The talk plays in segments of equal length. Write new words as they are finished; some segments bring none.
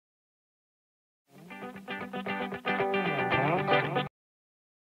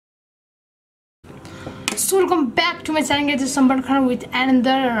So welcome back to my channel guys, सम्पर्क खरा with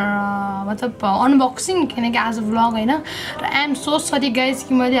another मतलब unboxing किनकि आज vlog हैन र I am so sorry guys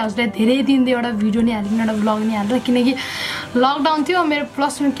कि मैले हजुरलाई धेरै दिन एउटा भिडियो नि हालिन एउटा vlog नि हालेर किनकि लकडाउन थियो मेरो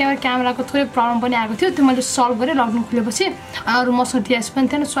प्लस क्यामेराको थोरै प्रब्लम पनि आएको थियो त्यो मैले सल्भ गरे लकडाउन खुलेपछि अरु मसँग टिएस पनि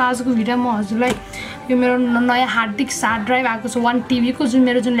थिएन सो आजको भिडियोमा हजुरलाई यो मेरो नयाँ हार्ड डिस्क हार्ड ड्राइभ आएको छ 1 TB को जुन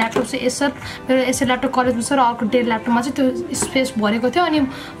ल्यापटप छ एसर मेरो एसर ल्यापटप कलेजमा छ र अर्को डेल ल्यापटपमा चाहिँ त्यो स्पेस भरेको थियो अनि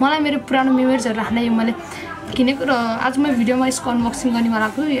मलाई मेरो पुरानो मेमोरिजहरु राख्न यो मैले किनेको र आज म भिडियोमा यसको अनबक्सिङ गर्ने वाला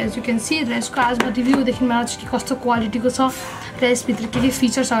छु एज यु क्यान सी र यसको आज म रिभ्यू देखिन वाला छु कि कस्तो क्वालिटीको छ र यसभित्र के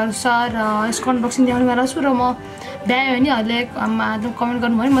फिचर्सहरु छ र यसको अनबक्सिङ देखाउने वाला छु र म भ्यायो भने हजुरले कमेन्ट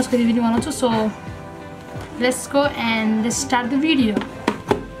गर्नु भयो म यसको रिभ्यू बनाउँछु so let's go and let's start the video.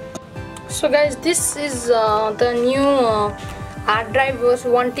 So guys, this is the new hard drive was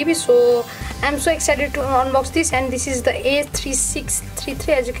 1 TB, so I'm so excited to unbox this, and this is the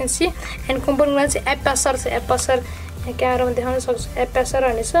AC633 as you can see, and component is Apacer क्यामेरामा देखाउन सक्छु Apacer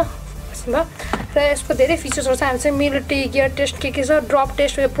भन्ने छ यसमा र यसको धेरै फिचर्सहरु छ. हामी चाहिँ मिलिट्री गियर टेस्ट के छ, ड्रप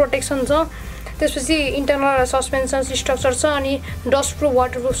टेस्ट, प्रोटेक्सन छ, त्यसपछि इन्टरनल सस्पेन्सन स्ट्रक्चर छ अनि डस्ट प्रुफ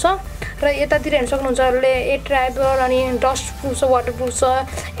वाटरप्रुफ छ र यतातिर हेर्न सक्नुहुन्छ अहिले ए ट्राइबर अनि डस्ट प्रुफ छ, वाटरप्रुफ छ,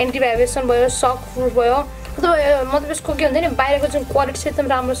 एन्टी भाइब्रेसन भयो, सक प्रुफ भयो. मतलब यसको के हुन्छ नि बाहिरको जुन क्वालिटी छ एकदम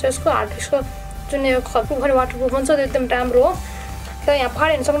राम्रो छ. यसको हार्ड डिस्कको जुन यो प्रुफ अनि वाटरप्रुफ हुन्छ त्यो एकदम राम्रो हो र यहाँ फाड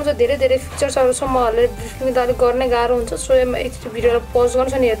हेर्न सक्नुहुन्छ धेरै धेरै फिचर्सहरु छ. मैले ब्रिफिङ त अलि गर्ने गाह्रो हुन्छ सो यो भिडियोलाई पज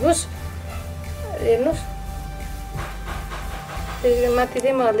गर्नुस् अनि हेर्नुस् माथि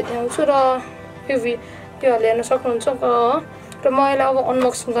चाहिँ म देखाउँछु र यो हेर्न सक्नुहुन्छ र म यसलाई अब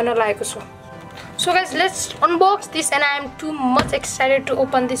अनबक्सिङ गर्न लागेको छु. So guys, let's unbox this and I am too much excited to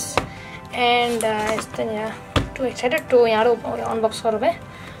open this and too excited to unbox गरौँ है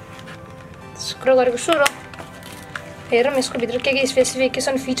सुरु गरेको छु र हेरौँ यसको भित्र के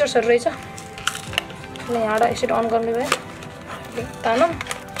स्पेसिफिकेसन फिचर्सहरु रहेछ. ल यहाँबाट यसरी अन गर्ने भयो तानौँ.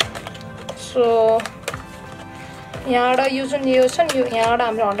 सो यहाँबाट यो जुन यो छ नि यो यहाँबाट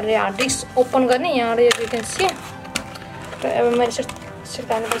हाम्रो हार्ड डिस्क ओपन गर्ने यहाँबाट यु क्यान सी र अब मैले यसरी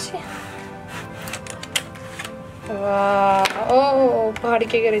तानेपछि ओ पहाडी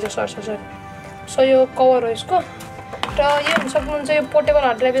के रहेछ सर सो यो कभर हो यसको र यो हुन सक्नुहुन्छ यो पोर्टेबल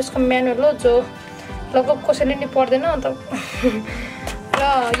हार्ड ड्राइभ यसको म्यानुअल हो जो लगभग कसैले नि पढ्दैन अन्त र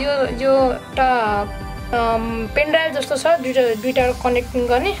यो एउटा पेन ड्राइभ जस्तो छ दुईटा कनेक्टिङ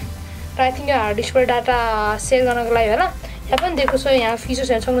गर्ने र आई थिङ्क यो हार्ड डिस्कबाट डाटा सेयर गर्नको लागि होला. यहाँ पनि दिएको छ यहाँ फिचर्स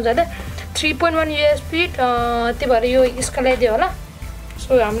हेर्न सक्नुहुन्छ 3.1 USB त्यही भएर यो यसको लागि दियो होला.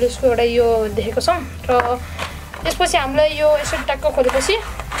 सो हामीले यसको एउटा यो देखेको छौँ र त्यसपछि हामीलाई यो यसरी ट्याक्क खोलेपछि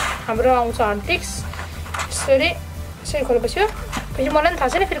हाम्रो आउँछ हार्ड डिस्क यसरी खोलेपछि हो फेरि मलाई पनि थाहा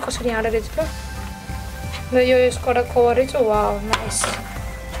छैन फेरि कसरी यहाँ रहेछ त्यो र यो यसको एउटा कभर रहेछ. Wow nice.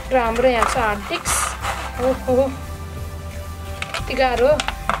 र हाम्रो यहाँ छ हार्ड डिस्क हो कति गाह्रो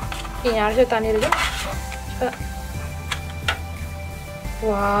यहाँ चाहिँ तानेर जाउँ.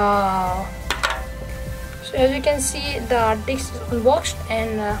 Wow. So as you can see the hard disk is unboxed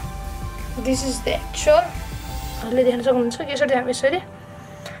and this is the actual. अहिले देख्न सक्नुहुन्छ यसरी.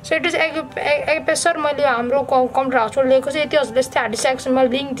 So it is Apacer. मैले हाम्रो कम्प्युटर हाउसबाट लिएको चाहिँ यति हजुरले यस्तै हार्ड डिस्क म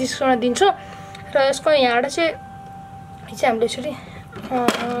लिङ्क डिस्क्रिप्सनमा दिन्छु र यसको यहाँबाट चाहिँ हामीले यसरी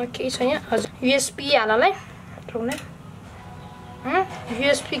के छ यहाँ हजुर USB हाल्नलाई रोक्ने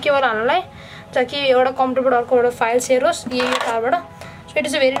USB केबल हाल्नलाई ताकि एउटा कम्प्युटरबाट अर्को एउटा फाइल सेयर होस् यो तारबाट. So it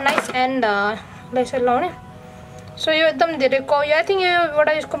is very nice and यसरी लाउने. सो यो एकदम धेरै यो आई थिङ्क यो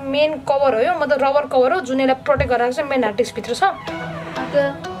एउटा यसको मेन कभर हो यो मतलब रबर कभर हो जुन यसलाई प्रोटेक्ट गरेर चाहिँ मेन हार्ड डिस्क भित्र छ.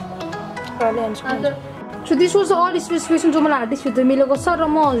 So this was all specification जो मलाई हार्ड डिस्क भित्र मिलेको छ र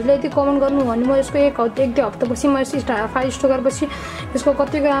म हजुरले यति कमेन्ट गर्नु भने म यसको एक दुई हप्तापछि म यसो फाइल स्टोर गरेपछि यसको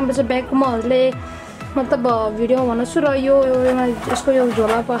कतिको राम्रो छ ब्यागको म हजुरले मतलब भिडियोमा भन्छु र यसको यो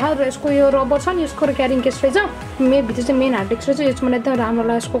झोला पखाल र यसको यो रबर छ नि यसको क्यारिङ केस रहेछ भित्र चाहिँ मेन हार्ड डिस्क रहेछ. यो चाहिँ मलाई एकदम राम्रो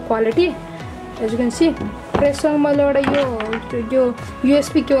लाग्यो यसको quality as you can C. र यससँग मैले एउटा यो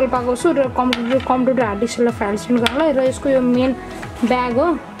USB केबल पाएको छु र कम्प्युटर हार्ड डिस्कलाई फाइल सेन्ड गर्नलाई र यसको यो मेन ब्याग हो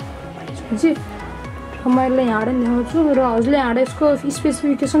जी र मैले यहाँबाट देखाउँछु र हजुरले यहाँबाट यसको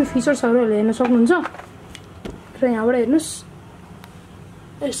स्पेसिफिकेसन फिचर्सहरू हेर्न सक्नुहुन्छ र यहाँबाट हेर्नुहोस्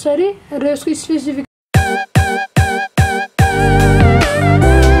यसरी र यसको स्पेसिफिक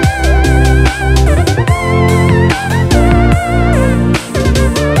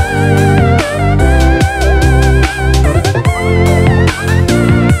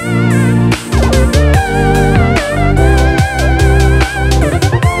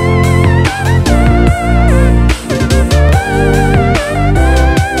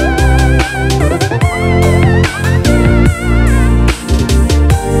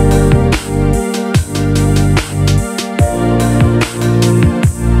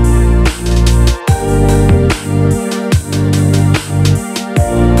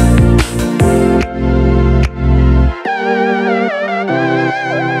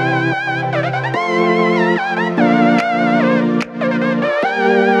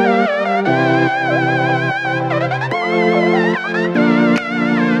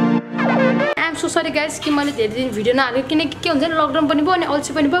सरी गाइस कि मैले धेरै दिन भिडियो नहालेको किनकि के हुन्छ नि लकडाउन पनि भयो अनि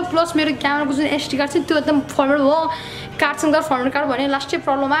अल्छी पनि भयो प्लस मेरो क्यामेराको जुन एसडी कार्ड छ त्यो एकदम फर्मेट भयो कार्डसँग फर्मेट कार्ड भने लास्टै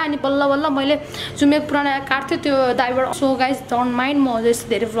प्रब्लम आयो अनि बल्ल बल्ल मैले जुन मेरो पुरानो कार्ड थियो त्यो दाइबाट सो गाइस डोन्ट माइन्ड म अझै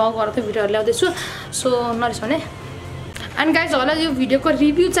धेरै भ्लग गरेर त्यो भिडियोहरू ल्याउँदैछु सो नरिसाउने एन्ड गाइज होला यो भिडियोको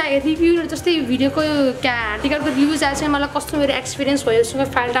रिभ्यू जस्तै भिडियोको हार्डी कार्डको रिभ्यू चाहिएको छ मलाई कस्तो मेरो एक्सपिरियन्स भयो यसको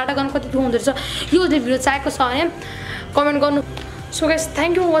फाइल डाटा गर्न कति हुँदो रहेछ यो भिडियो चाहिएको छ भने कमेन्ट गर्नु so guys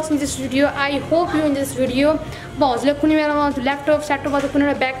thank you for watching this video I hope you in this video अब हजुरलाई कुनै बेलामा ल्यापटप स्याटटपमा त कुनै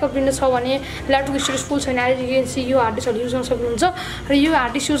एउटा ब्याकअप लिनु छ भने ल्यापटपको स्टोरेज फुल छैन एलजी यो हार्ड डिस्कहरू युज गर्न सक्नुहुन्छ र यो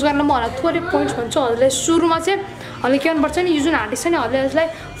हार्ड डिस्क युज गर्न म हजुरलाई थोरै पोइन्ट्स भन्छु हजुरलाई सुरुमा चाहिँ हजुरले के गर्नुपर्छ नि यो जुन हार्ड डिस्क छ नि हजुरले यसलाई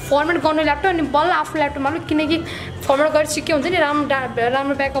फर्मेट गर्नु ल्यापटप अनि बल्ल आफ्नो ल्यापटपमा किनकि फर्मेट गरेपछि के हुन्छ नि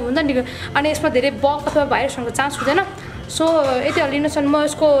राम्रो ब्याकअप हुन्छ नि अनि यसमा धेरै बग अथवा भाइरस हुनुको चान्स हुँदैन सो यति लिनुहोस् भने म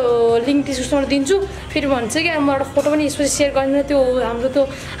यसको लिङ्क डिस्क्रिप्सनमा दिन्छु फेरि भन्छ कि म एउटा फोटो पनि यसपछि सेयर गरिदिनु त्यो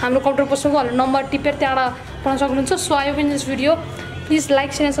हाम्रो कम्प्युटर पसलको नम्बर टिपेर त्यहाँबाट पाउन सक्नुहुन्छ so I hope in this video please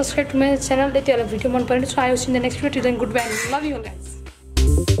like share and subscribe to my channel यति भिडियो मन पऱ्यो so I hope in the next video good by love you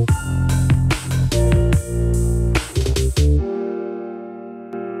guys